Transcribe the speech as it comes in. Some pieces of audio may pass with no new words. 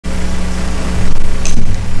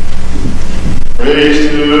Praise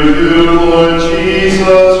to you, Lord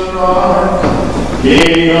Jesus Christ,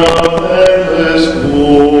 King of endless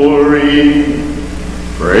glory.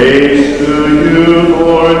 Praise to you,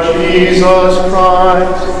 Lord Jesus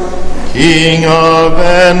Christ, King of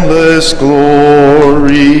endless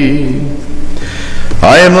glory.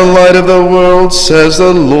 I am the light of the world, says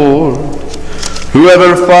the Lord.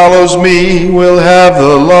 Whoever follows me will have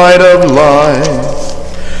the light of life.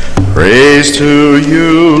 Praise to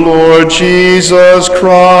you, Lord Jesus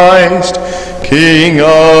Christ, King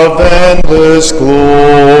of endless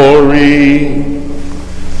glory.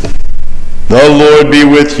 The Lord be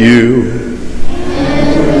with you.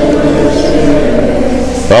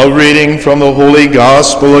 A reading from the Holy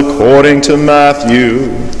Gospel according to Matthew.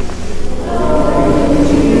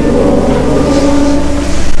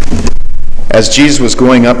 As Jesus was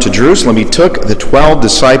going up to Jerusalem, he took the 12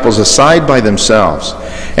 disciples aside by themselves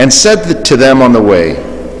and said to them on the way,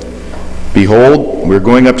 "Behold, we're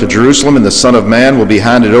going up to Jerusalem, and the Son of Man will be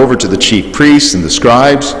handed over to the chief priests and the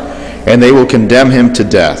scribes, and they will condemn him to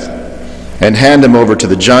death, and hand him over to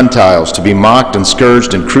the Gentiles to be mocked and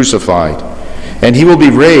scourged and crucified, and he will be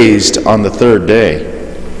raised on the third day."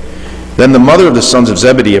 Then the mother of the sons of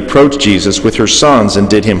Zebedee approached Jesus with her sons and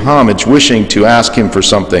did him homage, wishing to ask him for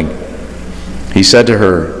something. He said to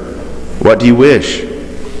her, "What do you wish?"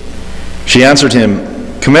 She answered him,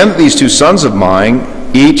 "Command that these two sons of mine,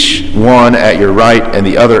 each one at your right and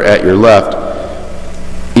the other at your left,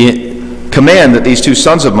 command that these two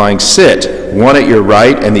sons of mine sit, one at your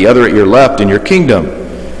right and the other at your left, in your kingdom."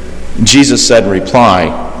 Jesus said in reply,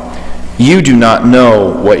 "You do not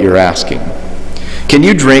know what you're asking. Can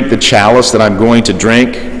you drink the chalice that I'm going to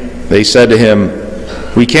drink?" They said to him,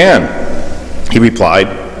 "We can." He replied,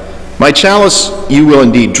 "My chalice you will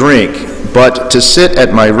indeed drink, but to sit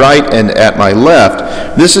at my right and at my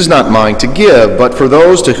left, this is not mine to give, but for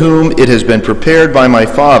those to whom it has been prepared by my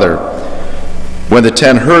Father." When the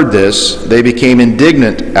 10 heard this, they became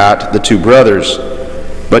indignant at the two brothers.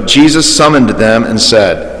 But Jesus summoned them and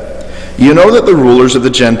said, "You know that the rulers of the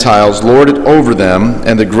Gentiles lord it over them,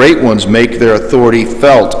 and the great ones make their authority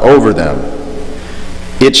felt over them.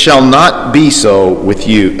 It shall not be so with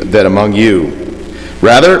you, that among you.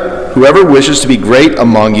 Rather, whoever wishes to be great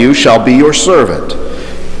among you shall be your servant,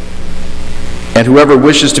 and whoever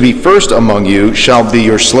wishes to be first among you shall be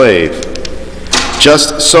your slave.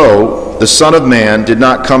 Just so the Son of Man did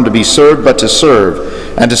not come to be served, but to serve,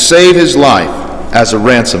 and to save his life as a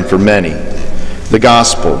ransom for many." The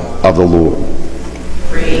Gospel of the Lord.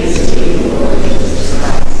 Praise to you, Lord Jesus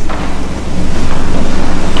Christ.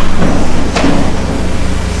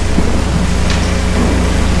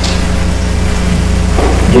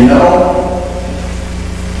 You know,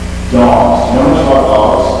 dogs. You know much about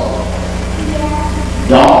dogs?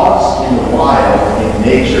 Dogs in the wild, in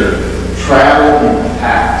nature, travel in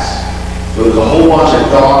packs. So there's a whole bunch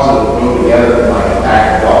of dogs that will go together like a pack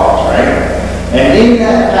of dogs, right? And in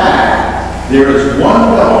that pack, there is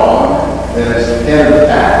one dog that is the head of the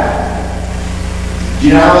pack. Do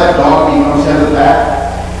you know how that dog becomes head of the pack?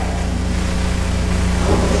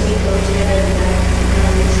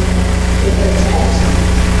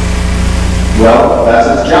 Well, that's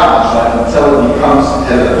its job, but until it becomes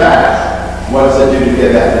head of the pack, what does it do to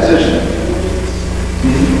get that position?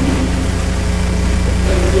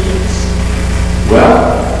 Well,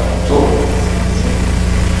 so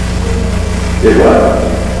did what?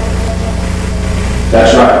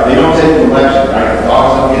 That's right. They don't take an election, right? The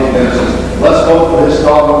dogs don't get together and say, "Let's vote for this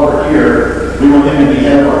dog over here. We want him to be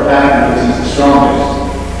head of our pack because he's the strongest."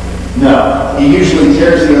 No. He usually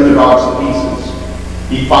tears the other dogs to pieces.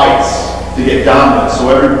 He fights to get dominant. So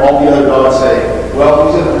all the other dogs say, "Well,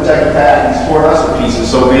 he's going to protect the pack. He's torn us to pieces,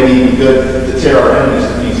 so maybe it'd be good to tear our enemies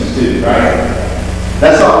to pieces too," right?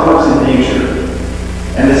 That's how it works in nature.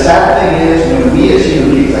 And the sad thing is, when we as human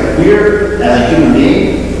beings, like we're, as a human being,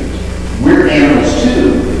 we're animals too.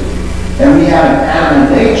 And we have an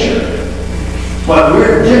animal nature. But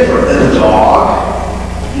we're different than a dog.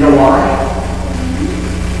 You know why?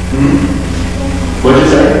 What'd you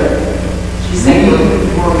say? She said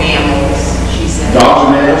we're mammals. She said Dogs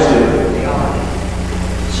are mammals too. they are.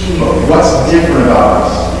 But what's different about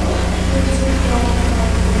us?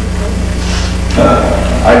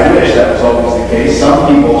 I wish that was always the case. Some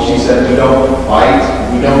people, she said, we don't fight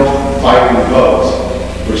with votes,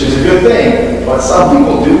 which is a good thing, but some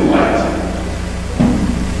people do fight.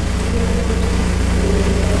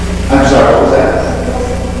 I'm sorry, what was that?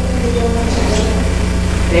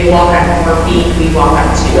 They walk on 4 feet, we walk on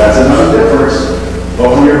 2. That's another difference. But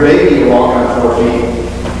when you're a baby, you walk on 4 feet.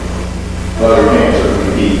 Well, your hands are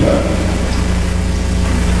 3 feet, but...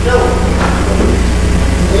 No.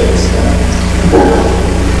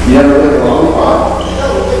 never lick a lollipop?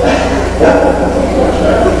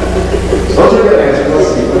 Those are good answers. Let's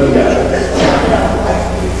see, what do you got?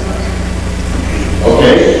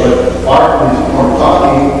 Okay, but Mark is more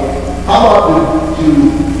talking. How about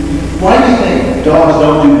why do you think dogs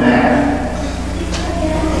don't do that?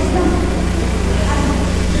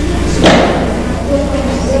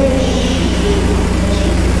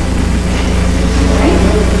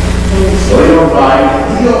 So they don't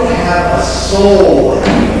bite. We don't have a soul.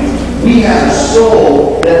 We have a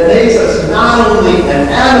soul that makes us not only an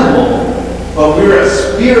animal, but we're a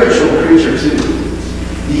spiritual creature too.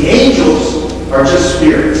 The angels are just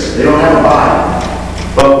spirits. They don't have a body.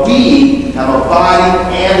 But we have a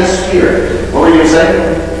body and a spirit. What were you going to say?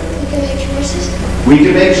 We can make choices. We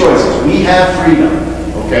can make choices. We have freedom.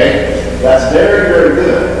 Okay? That's very, very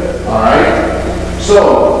good. All right?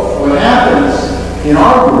 So, what happens in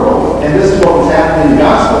our world, and this is what was happening in the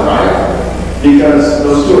gospel, right? Because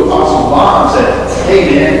those two apostles' moms said, hey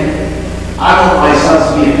man, I want my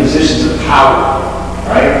sons to be in positions of power.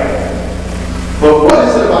 Right? But what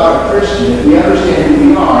is it about a Christian, if we understand who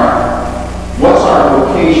we are, what's our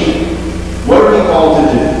vocation? What are we called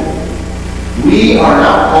to do? We are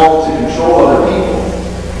not called to control other people.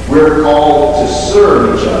 We're called to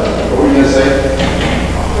serve each other. What were you going to say?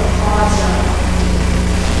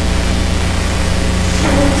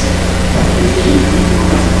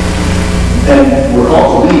 And we're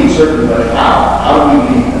called to lead, certainly, but how? How do we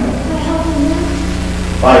lead them?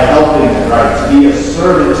 By helping them, right? To be a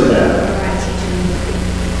servant to them.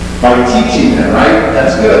 By teaching them, right?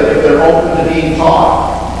 That's good if they're open to being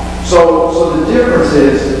taught. So the difference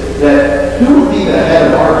is that who would be the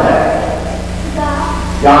head of our path?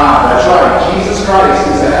 God, that's right. Jesus Christ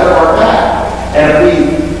is the head of our path. And if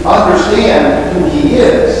we understand who He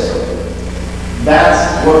is,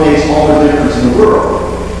 that's what makes all the difference in the world.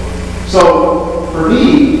 So, for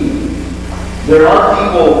me, there are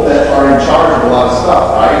people that are in charge of a lot of stuff,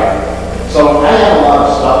 right? So I have a lot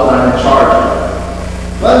of stuff that I'm in charge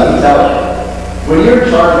of. Let me tell you, when you're in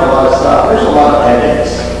charge of a lot of stuff, there's a lot of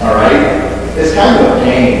headaches, all right? It's kind of a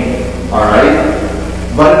pain, all right?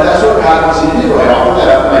 But that's what God wants you to do. I offer that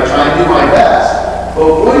up and I try and do my best.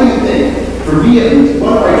 But what do you think? For me at least,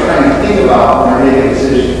 what am I trying to think about when I make a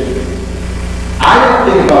decision? I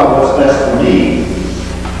don't think about what's best for me.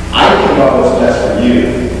 I think about what's best for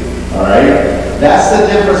you. All right? That's the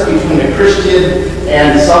difference between a Christian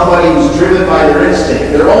and somebody who's driven by their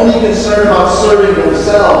instinct. They're only concerned about serving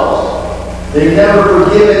themselves. They never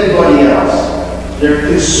forgive anybody else. They're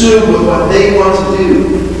consumed with what they want to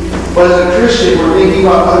do. But as a Christian, we're thinking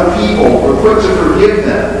about other people. We're quick to forgive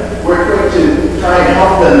them. We're quick to try and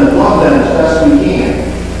help them and love them as best we can.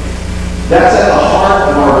 That's at the heart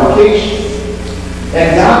of our vocation.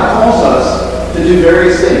 And God calls us to do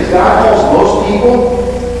various things. God calls most people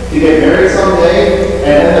to get married someday,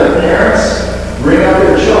 and then their parents bring up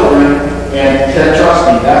their children, and trust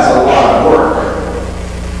me, that's a lot of work.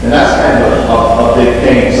 And that's kind of a big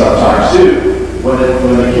pain sometimes too, when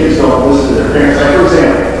the kids don't listen to their parents. Like, for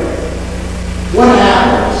example, what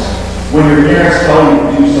happens when your parents tell you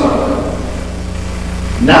to do something?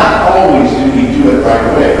 Not always do we do it right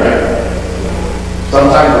away, right?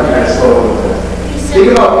 Sometimes we're kind of slow with it.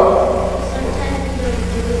 Think about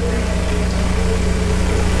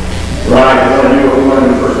right, we want to do what we want to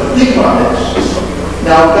do first. But think about this.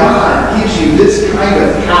 Now, God gives you this kind of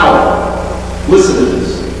power. Listen to this.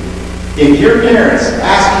 If your parents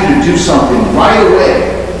ask you to do something right away,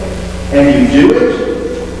 and you do it,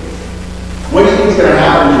 what do you think is going to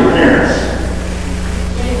happen to your parents?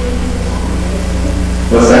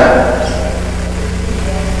 What's that?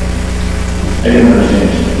 I didn't understand.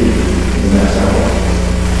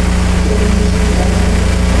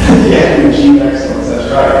 Yeah, you achieve excellence.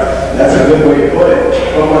 That's right. That's a good way to put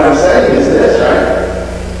it. But what I'm saying is this, right?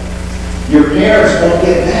 Your parents won't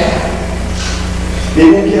get mad. They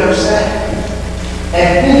won't get upset.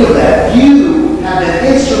 And think of that. You have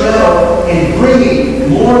been instrumental in bringing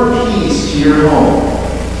more peace to your home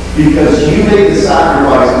because you made the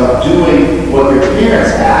sacrifice of doing what your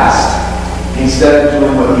parents asked instead of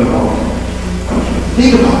doing what you wanted.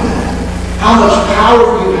 Think about that. How much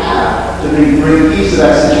power you have to bring peace to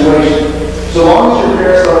that situation. So long as your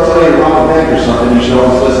parents don't tell you to rob a bank or something, you should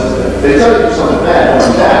always listen to them. If they tell you to do something bad,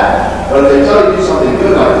 don't do that. But if they tell you to do something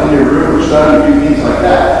good, like clean your room or study or do things like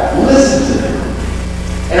that, listen to them.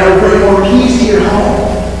 And it will bring more peace to your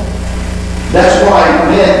home. That's why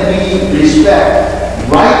when we respect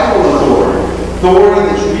rightful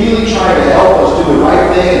authority that's really trying to help us do the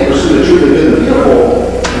right thing and pursue the truth, the good, and the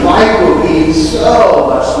beautiful, life will be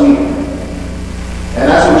so much sweeter. And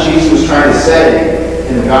that's what Jesus was trying to say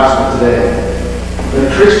in the gospel today. The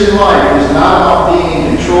Christian life is not about being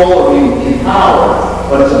in control or being in power,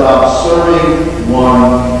 but it's about serving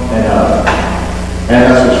one another. And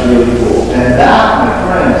that's what's really cool. And that, my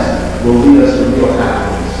friends, will lead us to real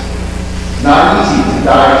happiness. It's not easy to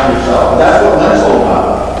die to yourself. But that's what Lent's all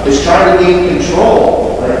about. It's trying to gain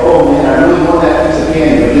control. Like, oh man, I really want that piece of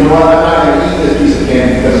candy. But you know what? I'm not going to eat this piece of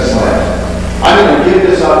candy because it's Lent. I'm going to give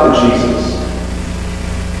this up for Jesus.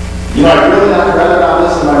 You know, I'd really rather not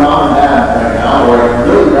listen to my mom and dad right now, or I'd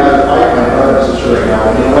really rather fight my brother and sister right now.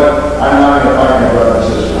 But you know what? I'm not going to fight my brother and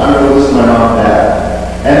sister. I'm going to listen to my mom and dad.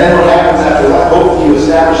 And then what happens after that? Hopefully you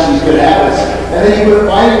establish these good habits. And then you quit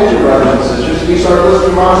fighting with your brothers and sisters. You start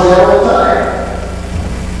listening to mom and dad all the time.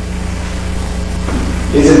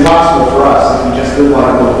 It's impossible for us if we just live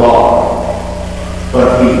like a little dog. But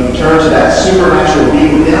if we turn to that supernatural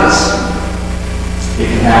being within us, it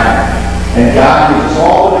can happen. And God gives us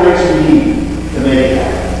all the grace we need to make it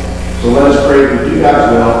happen. So let us pray to do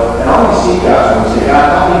God's will. And I want to seek God's will and say, God,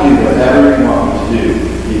 help me do whatever you want me to do.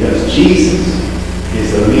 Because Jesus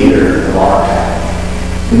is the leader of our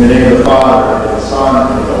path. In the name of the Father, and of the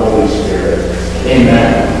Son, and of the Holy Spirit.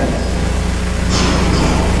 Amen.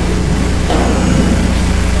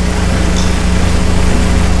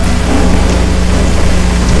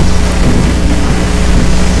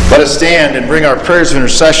 Let us stand and bring our prayers of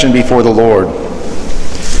intercession before the Lord.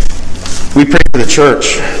 We pray for the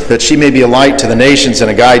church, that she may be a light to the nations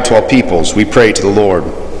and a guide to all peoples. We pray to the Lord.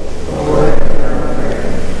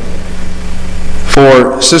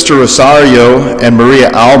 For Sister Rosario and Maria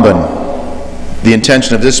Alban, the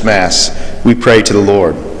intention of this Mass, we pray to the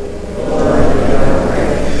Lord.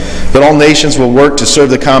 That all nations will work to serve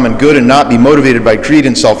the common good and not be motivated by greed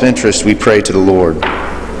and self-interest, we pray to the Lord.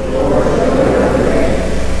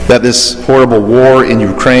 That this horrible war in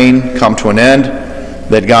Ukraine come to an end,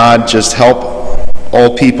 that God just help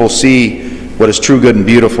all people see what is true, good, and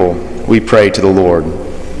beautiful, we pray to the Lord.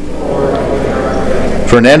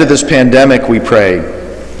 For an end of this pandemic, we pray,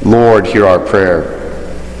 Lord, hear our prayer.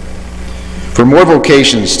 For more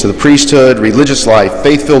vocations to the priesthood, religious life,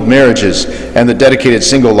 faith-filled marriages, and the dedicated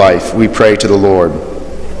single life, we pray to the Lord.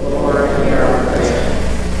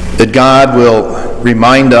 That God will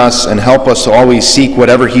remind us and help us to always seek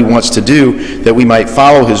whatever He wants to do, that we might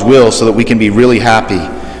follow His will so that we can be really happy.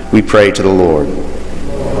 We pray to the Lord.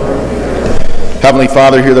 Heavenly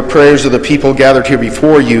Father, hear the prayers of the people gathered here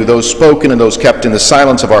before you, those spoken and those kept in the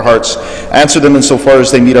silence of our hearts. Answer them insofar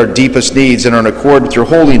as they meet our deepest needs and are in accord with your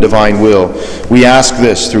holy and divine will. We ask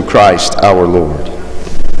this through Christ our Lord.